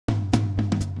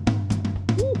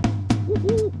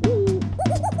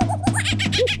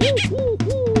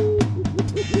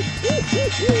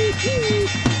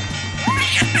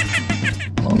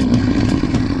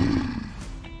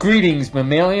Greetings,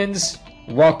 mammalians.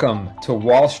 Welcome to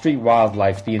Wall Street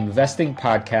Wildlife, the investing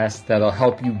podcast that'll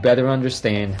help you better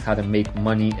understand how to make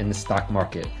money in the stock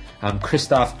market. I'm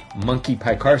Krzysztof, Monkey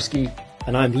Piekarski.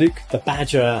 And I'm Luke, the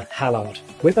Badger Hallard.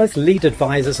 We're both lead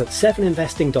advisors at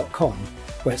 7investing.com,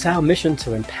 where it's our mission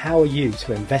to empower you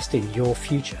to invest in your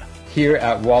future. Here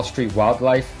at Wall Street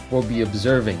Wildlife, we'll be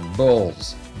observing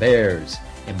bulls, bears,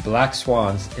 and black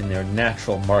swans in their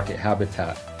natural market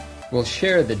habitat. We'll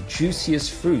share the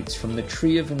juiciest fruits from the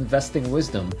tree of investing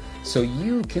wisdom so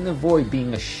you can avoid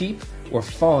being a sheep or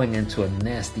falling into a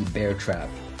nasty bear trap.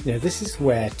 You know, this is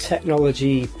where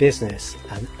technology, business,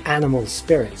 and animal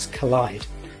spirits collide.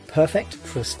 Perfect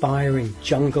for aspiring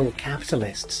jungle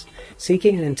capitalists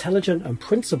seeking an intelligent and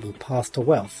principled path to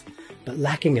wealth, but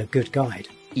lacking a good guide.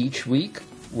 Each week,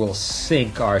 we'll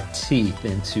sink our teeth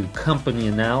into company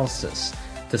analysis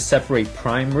to separate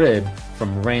prime rib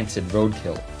from rancid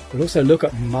roadkill. We'll also look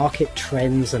at market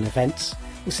trends and events.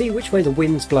 We'll see which way the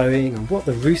wind's blowing and what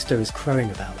the rooster is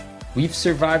crowing about. We've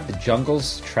survived the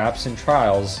jungle's traps and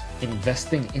trials,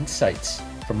 investing insights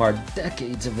from our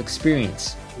decades of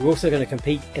experience. We're also going to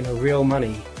compete in a real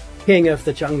money King of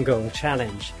the Jungle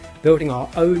challenge, building our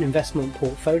own investment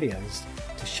portfolios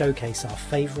to showcase our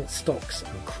favourite stocks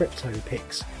and crypto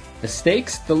picks. The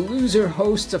stakes: the loser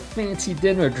hosts a fancy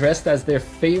dinner dressed as their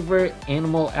favorite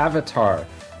animal avatar.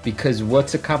 Because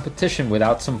what's a competition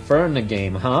without some fur in the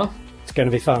game, huh? It's going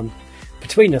to be fun.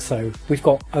 Between us, though, we've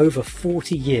got over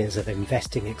 40 years of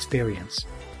investing experience.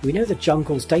 We know the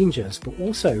jungle's dangers, but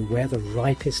also where the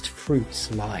ripest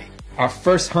fruits lie. Our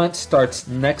first hunt starts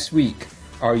next week.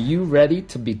 Are you ready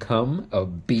to become a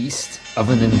beast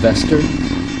of an investor?